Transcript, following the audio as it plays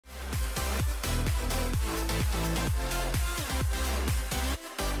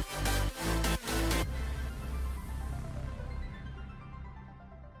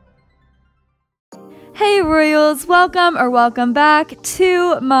Hey Royals, welcome back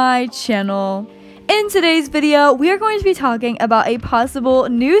to my channel. In today's video, we are going to be talking about a possible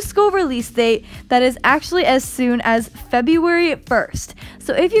new school release date that is actually as soon as February 1st.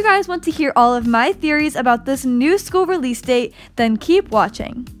 So if you guys want to hear all of my theories about this new school release date, then keep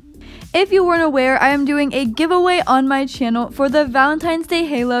watching. If you weren't aware, I am doing a giveaway on my channel for the Valentine's Day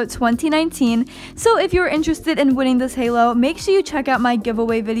Halo 2019. So if you're interested in winning this Halo, make sure you check out my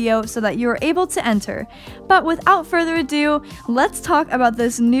giveaway video so that you're able to enter. But without further ado, let's talk about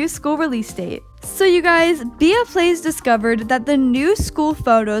this new school release date. So you guys, Bia Plays discovered that the new school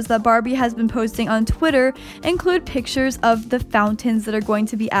photos that Barbie has been posting on Twitter include pictures of the fountains that are going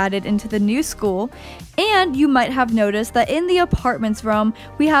to be added into the new school. And you might have noticed that in the apartments room,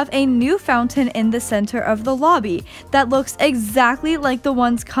 we have a new fountain in the center of the lobby that looks exactly like the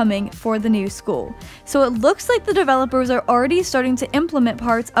ones coming for the new school. So it looks like the developers are already starting to implement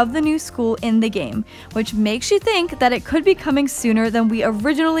parts of the new school in the game, which makes you think that it could be coming sooner than we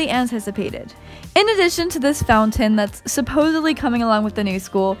originally anticipated. In addition to this fountain that's supposedly coming along with the new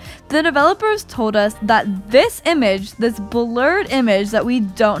school, the developers told us that this image, this blurred image that we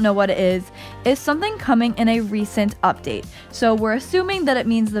don't know what it is something coming in a recent update. So we're assuming that it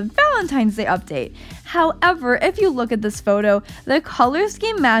means the Valentine's Day update. However, if you look at this photo, the color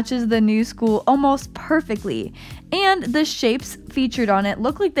scheme matches the new school almost perfectly. And the shapes featured on it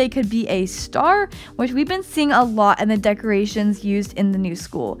look like they could be a star, which we've been seeing a lot in the decorations used in the new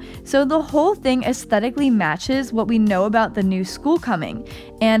school. So the whole thing aesthetically matches what we know about the new school coming.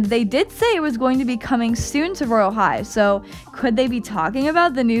 And they did say it was going to be coming soon to Royale High, so could they be talking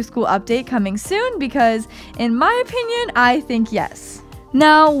about the new school update coming soon? Because in my opinion, I think yes.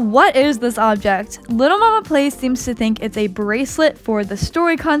 Now, what is this object? Little Mama Plays seems to think it's a bracelet for the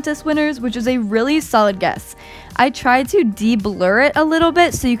story contest winners, which is a really solid guess. I tried to de-blur it a little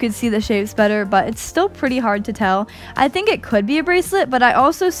bit so you could see the shapes better, but it's still pretty hard to tell. I think it could be a bracelet, but I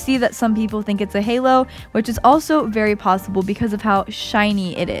also see that some people think it's a halo, which is also very possible because of how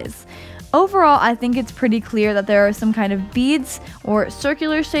shiny it is. Overall, I think it's pretty clear that there are some kind of beads or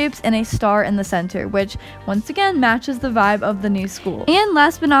circular shapes and a star in the center, which once again matches the vibe of the new school. And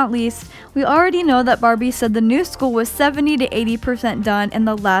last but not least, we already know that Barbie said the new school was 70 to 80% done in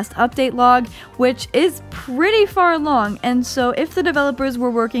the last update log, which is pretty far along. And so if the developers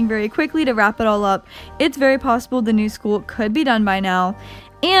were working very quickly to wrap it all up, it's very possible the new school could be done by now.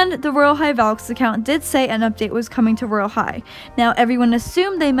 And the Royale High Valks account did say an update was coming to Royale High. Now, everyone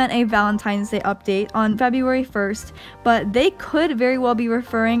assumed they meant a Valentine's Day update on February 1st, but they could very well be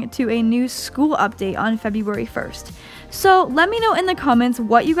referring to a new school update on February 1st. So let me know in the comments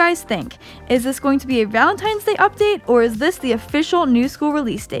what you guys think. Is this going to be a Valentine's Day update, or is this the official new school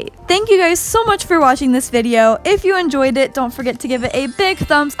release date? Thank you guys so much for watching this video. If you enjoyed it, don't forget to give it a big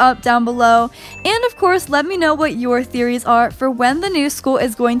thumbs up down below. And of course, let me know what your theories are for when the new school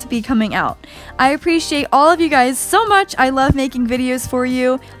is going to be coming out. I appreciate all of you guys so much. I love making videos for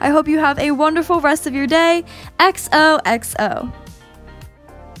you. I hope you have a wonderful rest of your day. XOXO.